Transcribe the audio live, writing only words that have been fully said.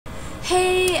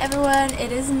Hey everyone,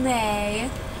 it is May,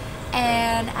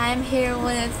 and I'm here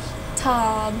with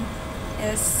Tom.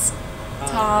 It's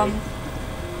Tom,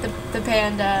 the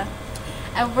panda,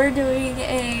 and we're doing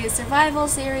a survival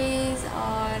series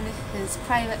on his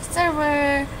private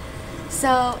server.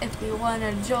 So if you want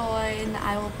to join,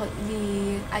 I will put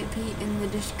the IP in the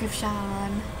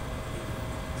description.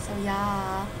 So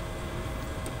yeah.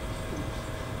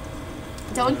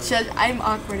 Don't judge, I'm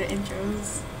awkward at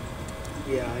intros.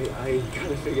 Yeah, I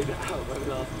kind of figured it out by the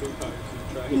last 2 times we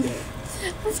tried it.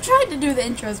 We've tried to do the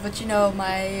intros, but you know,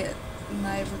 my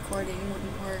recording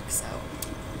wouldn't work, so.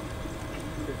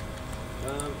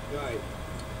 Right.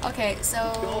 Okay, so.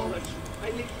 Gosh, I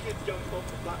literally just jumped off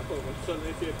the platform and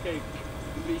suddenly see a pig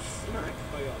be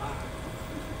smacked by your axe.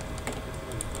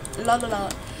 La la la.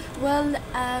 Well,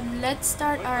 let's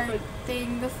start our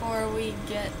thing before we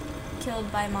get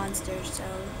killed by monsters, so.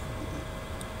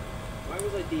 Why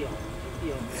was I Dion?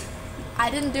 Dion.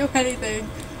 I didn't do anything.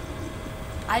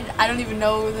 I don't even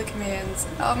know the commands.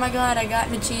 Oh my god, I got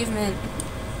an achievement.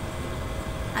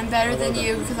 I'm better than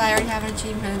you because I already have an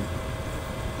achievement.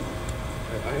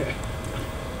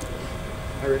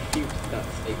 I refute that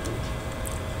statement.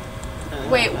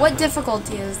 Wait, what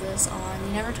difficulty is this on?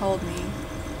 You never told me.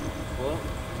 What?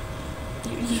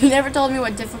 You never told me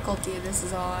what difficulty this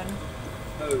is on.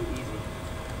 Oh, easy.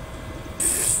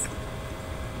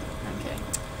 Okay.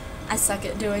 I suck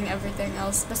at doing everything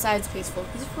else besides peaceful.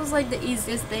 Peaceful is like the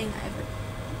easiest thing ever.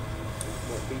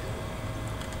 What, peaceful?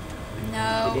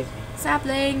 No.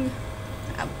 Sapling!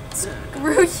 Oh,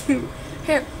 screw you!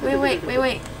 Here,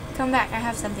 wait. Come back, I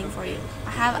have something for you.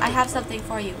 I have something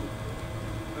for you.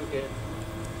 Okay.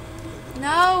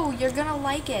 No, you're gonna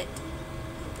like it.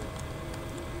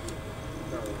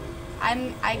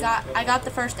 I got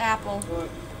the first apple. Wait,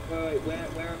 where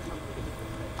are pumpkins?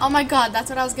 Oh my god, that's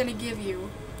what I was gonna give you.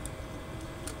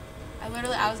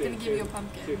 I was gonna give you a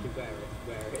pumpkin.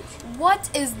 Wear it. What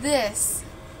is this?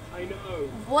 I know.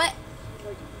 What?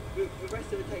 Like, the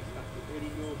rest of the text pack is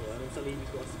really normal, and then suddenly you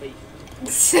just got a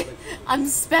space. Like, I'm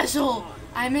special.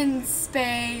 I'm in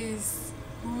space.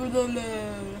 I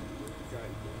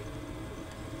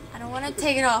don't want to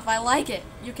take it off. I like it.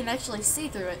 You can actually see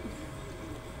through it.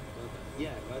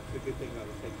 Yeah, that's the good thing about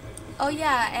the text pack. Oh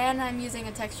yeah, and I'm using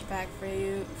a texture pack for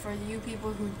you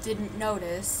people who didn't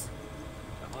notice.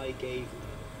 I gave.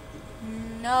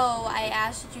 No, I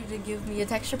asked you to give me a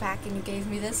texture pack, and you gave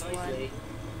me this one. Literally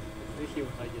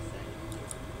what I just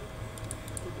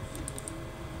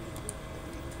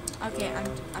said. Okay,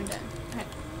 I'm done. Okay.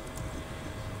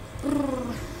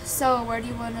 So, where do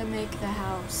you want to make the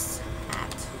house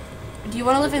at? Do you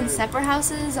want to live in separate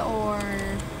houses, or?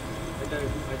 I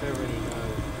don't really know.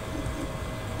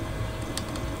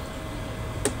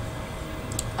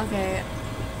 Okay.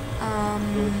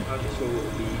 I'm not sure what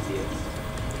would be easiest.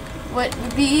 What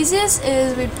would be easiest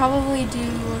is we'd probably do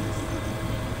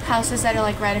houses that are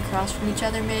like right across from each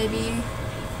other, maybe.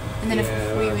 And then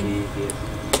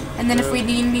if we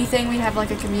need anything, we'd have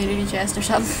like a community chest or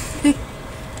something.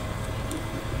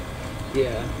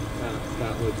 Yeah,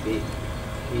 that would be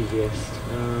easiest.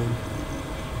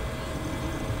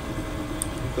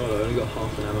 God, I only got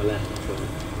half an hour left, so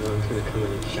no one's gonna come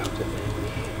in and shout at me.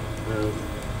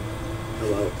 Oh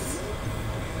well.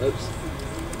 Oops.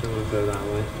 Don't want to go that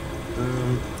way.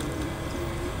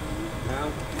 Now.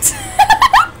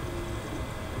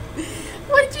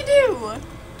 What did you do?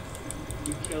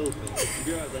 You killed me.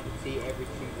 You realize I can see every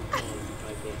single time I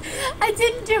did. I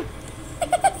didn't do.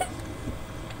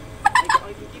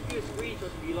 I can give you a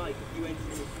screenshot if you like, if you enter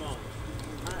the smart.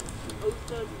 At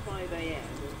 0:35 AM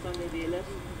on Sunday the 11th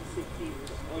to the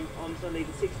 16th, on Sunday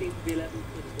the 16th to the 11th to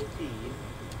the 14th,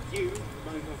 you,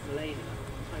 Minecraft Milena,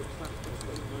 type slash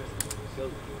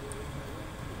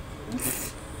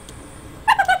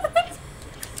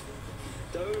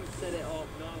Don't set it off,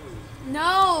 no.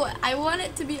 No, I want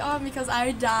it to be on because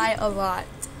I die a lot.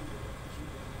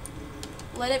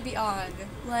 Let it be on.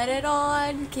 Let it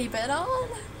on. Keep it on.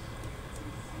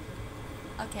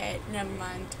 Okay, never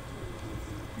mind.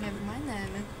 Never mind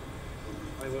then.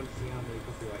 I want to see how many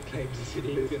copyright claims this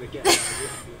video is going to get.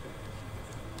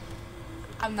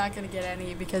 I'm not gonna get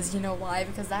any because you know why?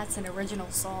 Because that's an original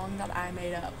song that I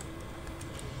made up.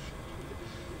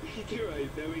 You're right,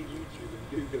 knowing YouTube and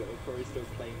Google, it'll probably still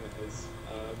claim it as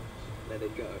Let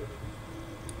It Go.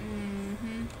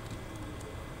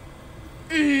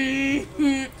 I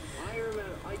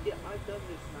remember, I've done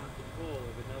this map before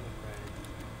with another friend,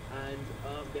 and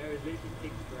there is literally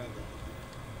pigs forever.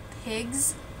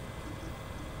 Pigs?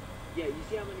 Yeah, you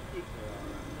see how many pigs there are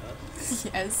around us?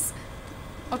 Yes.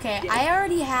 Okay, Yeah. I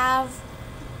already have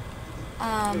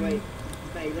Wait,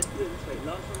 Hey, let's put it this way.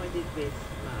 Last time I did this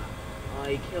map,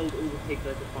 I killed all the pigs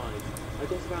I could find. I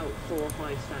got about 4 or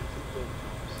 5 stacks of pork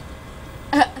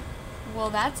chops. Well,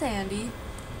 that's handy.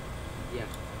 Yeah.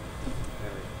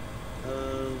 Very.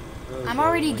 Oh I'm God,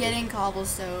 already my getting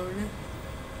cobblestone.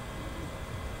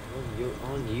 Oh,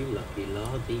 aren't you lucky?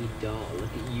 La-dee-da. Look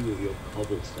at you with your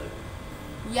cobblestone.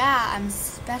 Yeah, I'm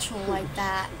special like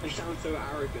that. I sound so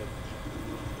arrogant.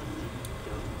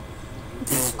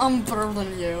 I'm better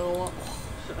than you.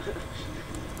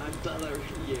 I'm better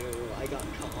than you. I got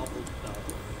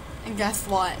cobblestone. And guess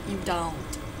what? You don't.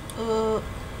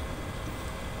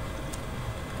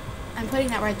 I'm putting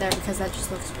that right there because that just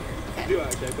looks weird. I Okay. do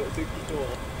actually. I've got 64.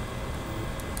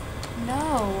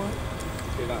 No.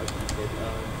 Okay, that was good.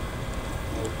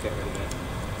 I'll get rid of it.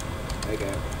 There you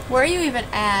go. Where are you even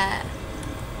at?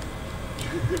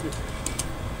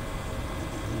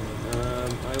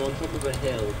 I'm on top of a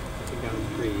hill, cutting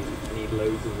down trees. I need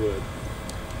loads of wood.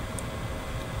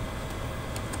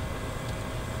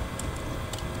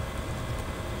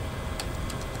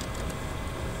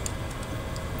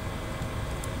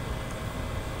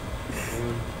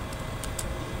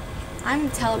 I'm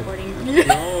teleporting.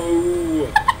 No!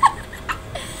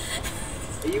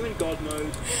 Are you in God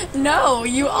mode? No,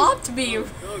 you ought to be. No,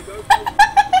 go.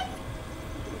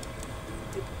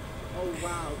 Oh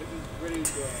wow, this is really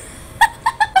good.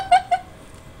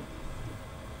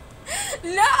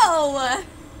 No!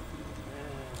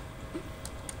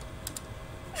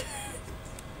 Yeah.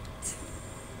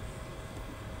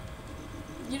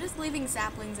 You're just leaving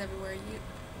saplings everywhere.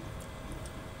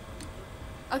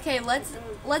 Okay, let's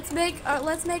make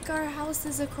our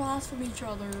houses across from each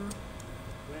other.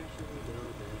 Where should we go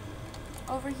then?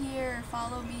 Over here,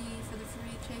 follow me for the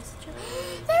free chase.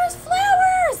 There's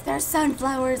flowers! There's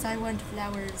sunflowers. I want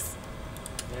flowers.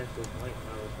 There's the white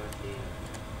flowers back here.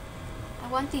 I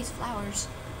want these flowers.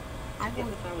 Get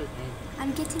the flowers in.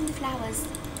 I'm getting the flowers.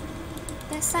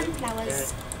 They're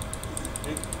sunflowers.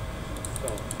 No.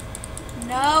 Stop.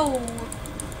 No.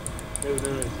 No,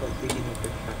 stop speaking of the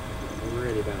cat. It's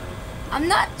really bad. I'm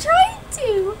not trying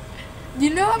to. You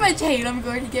know how much hate I'm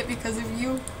going to get because of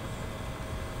you?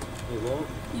 Wait, what?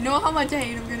 You know how much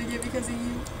hate I'm going to get because of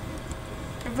you?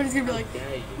 Everybody's going to be like,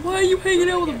 Yeah, why are you hanging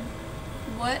out with him?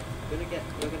 What? We're gonna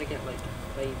get like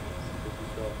famous if we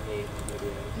start making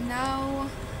videos. No.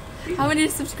 How many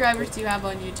subscribers do you have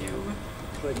on YouTube?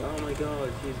 It's like, oh my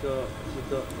god, she's got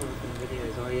constant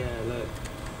videos. Oh yeah, look,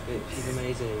 she's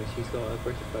amazing. She's got a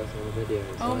British person on the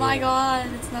videos. Oh my yeah. god,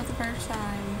 it's not the first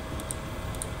time.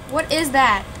 What is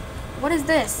that? What is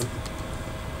this?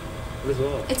 What is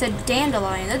what? It's a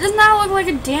dandelion. That does not look like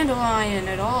a dandelion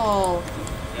at all.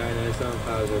 Yeah, I know,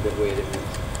 sunflowers are a bit weird in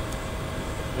this.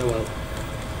 Oh well.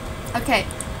 Okay,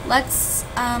 let's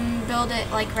build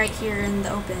it like right here in the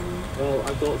open. Well,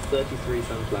 I've got 33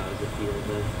 sunflowers if you want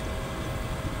them.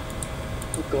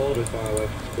 Oh god, we're far away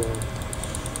from spawn.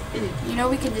 You know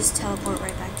we could just teleport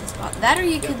right back to spawn. That or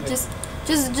you could just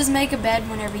make a bed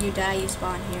whenever you die, you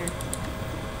spawn here.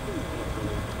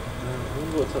 I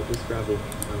wonder what's up this gravel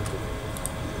mountain.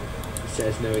 He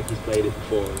says knowing he's played it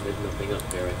before and there's nothing up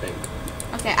here, I think.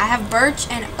 Okay, I have birch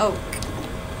and oak.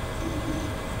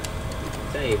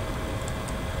 Same.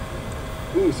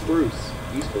 Ooh, spruce.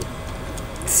 Useful.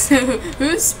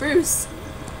 Who's spruce?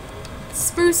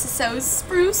 Spruce is so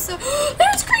spruce.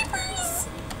 There's creepers!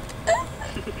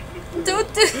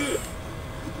 Don't do.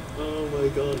 Oh my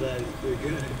god, that is pretty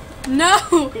good. No! Of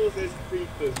course there's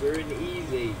creepers, we're in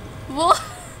easy. Well,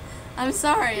 I'm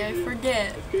sorry, I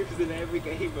forget. There's creepers in every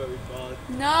game mode, but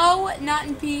No, not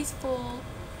in peaceful.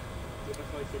 that's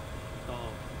why I said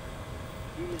calm.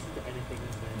 Do you listen to anything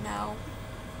I say? No.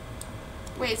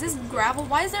 Wait, is this gravel?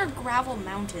 Why is there a gravel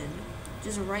mountain?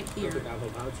 Just right It's not a here. gravel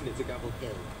mountain, it's a gravel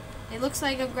hill. It looks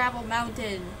like a gravel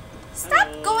mountain.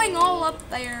 Stop going all up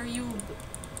there, you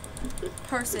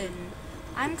person.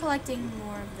 I'm collecting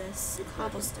more of this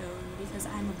cobblestone because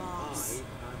I'm a boss. I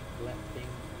am collecting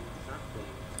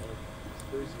saplings of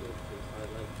spruce wood because I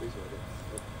like spruce wood.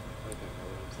 I don't know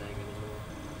what I'm saying anymore.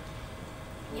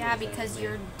 Yeah, because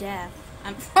you're deaf.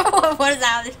 I'm. What is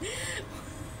that?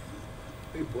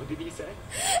 Wait, what did he say?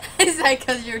 Is that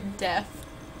because you're deaf?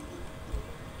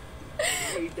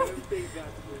 I don't think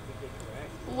that's politically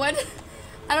correct. What?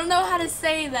 I don't know how to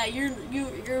say that. You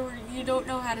don't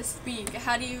know how to speak.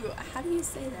 How do you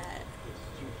say that?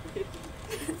 You're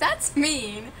stupid. That's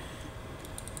mean.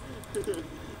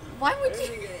 Why I would don't you?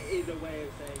 think it is a way of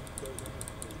saying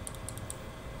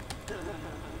don't know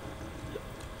how to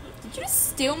Did you just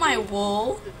steal my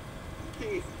wool? speak.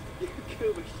 Thing is, you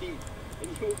kill the sheep and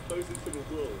you're closer to the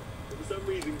wool. For some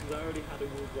reason, because I already had a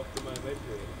wool block in my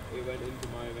inventory, it went into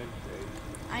my inventory.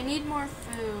 I need more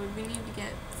food. We need to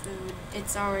get food.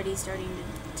 It's already starting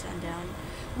to turn down.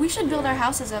 We should build our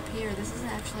houses up here. This is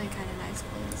actually a kind of nice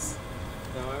place.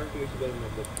 No, I reckon we should build them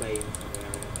up the plains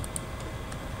area.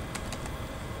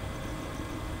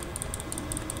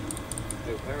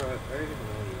 Oh, where even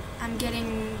are you? I'm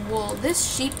getting wool. This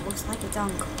sheep looks like it's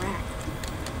on crack.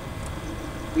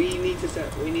 We need to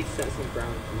set some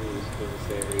ground rules for the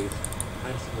series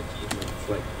and some achievements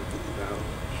like about.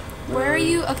 Where are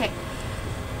you? Okay.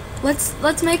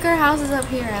 Let's make our houses up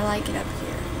here. I like it up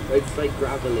here. It's like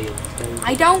gravelly and stone.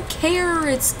 I don't care.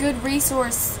 It's good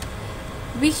resource.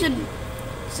 We should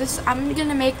just. I'm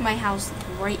gonna make my house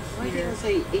right Why did I here.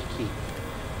 say icky?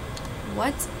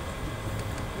 What?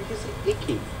 Why did I say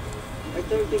icky? I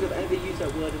don't think I've ever used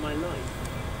that word in my life.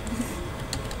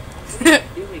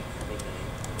 You're making something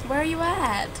now. Where are you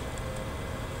at?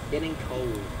 Getting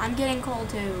cold. I'm getting cold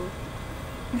too.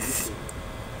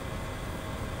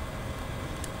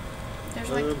 There's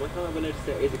like I can't have noticed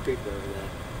there is a creeper over there.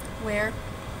 where?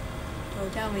 Oh,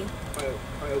 tell me.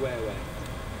 Quite away.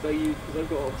 So because I've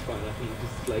got Ultron, I can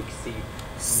just like see.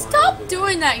 Stop miles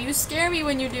doing away. that. You scare me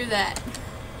when you do that.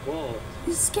 What?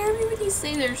 You scare me when you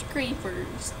say there's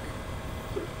creepers.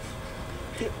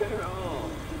 There are.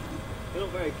 They're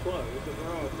not very close, but there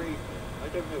are creepers. I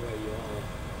don't know where you are.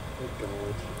 Oh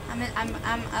God.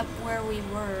 I'm up where we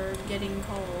were getting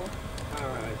coal.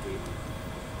 Alrighty.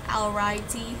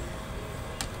 Alrighty.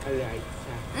 Alright.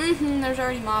 There's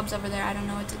already mobs over there. I don't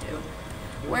know what to do.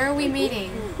 Where are we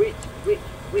meeting? Witch.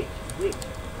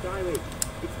 Die witch.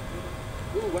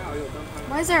 Ooh, wow, you're done.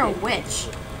 Why is there a witch?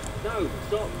 No,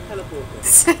 stop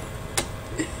teleporting.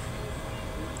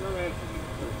 No, every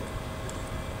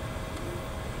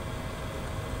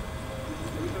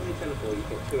time you teleport, you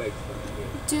get 2 eggs from here.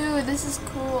 Dude, this is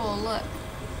cool. Look.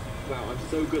 Wow, I'm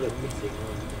so good at missing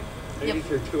one. I only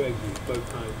threw 2 eggs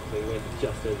both times, so you went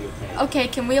just over your head. Okay,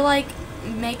 can we like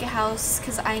make a house?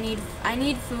 Cause I need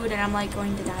food, and I'm like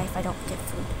going to die if I don't get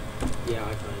food. Yeah,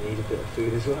 I kind of need a bit of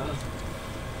food as well.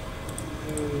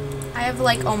 I have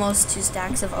like almost 2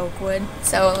 stacks of oak wood,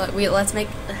 so let's make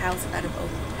a house out of oak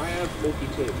wood. I have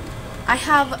 42. I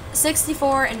have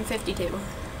 64 and 52.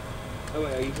 Oh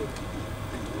wait, are you talking?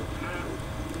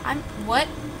 I'm what?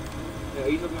 No, are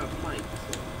you talking about planks?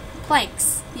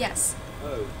 Planks? Yes.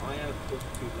 Oh, I have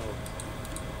 42 logs.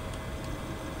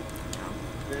 Oh.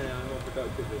 Yeah, I'm more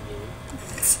productive than you.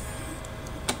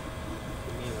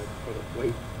 Give me like product.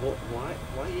 Wait, what?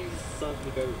 Why did you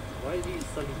suddenly go? Why did you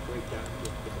suddenly break down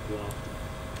just with the block?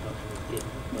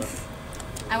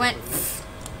 I went.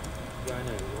 Yeah, I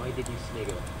know. Why did you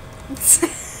snigger?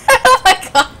 Oh my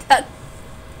god, that.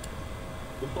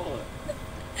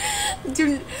 What?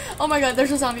 Dude, oh my god,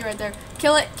 there's a zombie right there.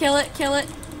 Kill it, kill it, kill it.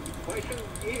 Why don't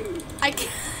you? I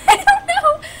can't, I don't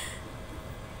know.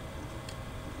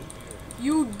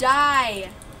 You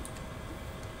die.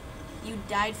 You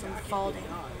died from fall damage.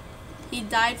 He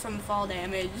died from fall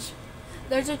damage.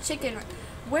 There's a chicken.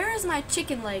 Where is my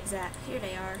chicken legs at? Here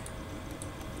they are.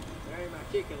 Where are my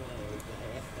chicken legs?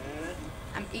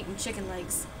 I'm eating chicken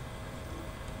legs.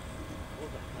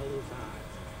 What the hell is that?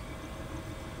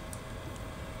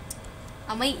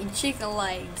 I'm eating chicken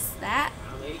legs. That?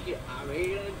 I'm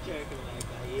eating chicken legs.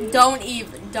 Are you? Don't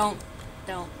even. Don't.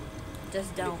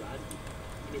 Just don't.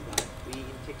 We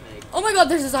eating chicken eggs. Oh my god,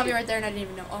 there's a zombie right there and I didn't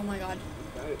even know. Oh my god.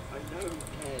 No, I don't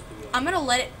care to be honest. I'm gonna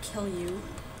let it kill you.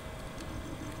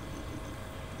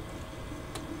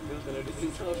 Not gonna do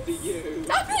this after you.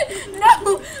 Stop it!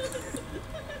 No!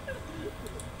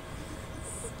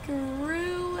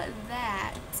 Screw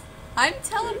that. I'm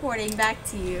teleporting back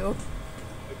to you.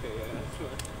 Okay, yeah, that's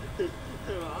fine.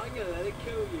 I'm gonna let it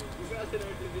kill you. You guys don't do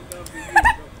this after you.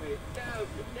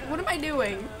 No. What am I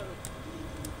doing? No.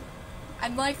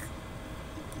 I'm like...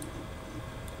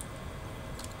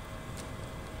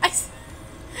 I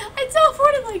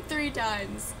teleported like 3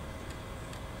 times.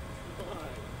 Why?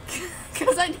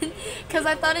 Cause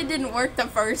I thought it didn't work the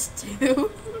first 2. You laugh.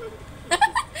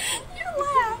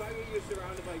 Why were you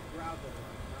surrounded by gravel and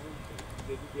mountains?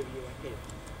 Didn't give you a hint.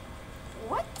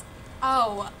 What?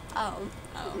 Oh.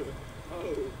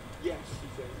 Oh, yes, she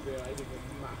said, realizing a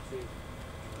massive.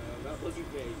 That wasn't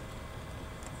me.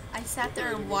 I sat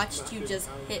there and watched you just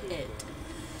hit it.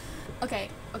 Okay,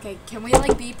 can we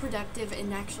like be productive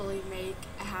and actually make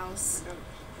a house?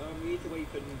 We need to wait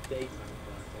for daytime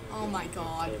first. Oh my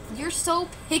god, you're so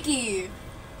picky.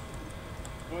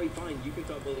 Alright, fine, you can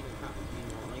start building a house.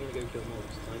 Meanwhile, I'm gonna go kill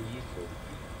mobs because I'm useful.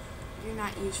 You're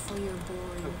not useful, you're How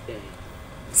boring. dare you.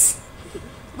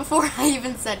 Before I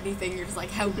even said anything, you're just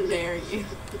like, how dare you?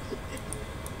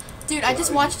 Dude, I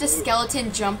just watched a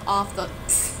skeleton jump off the...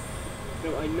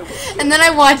 No, I know. And then I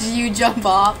watched you jump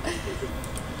off.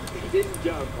 He didn't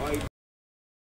jump. I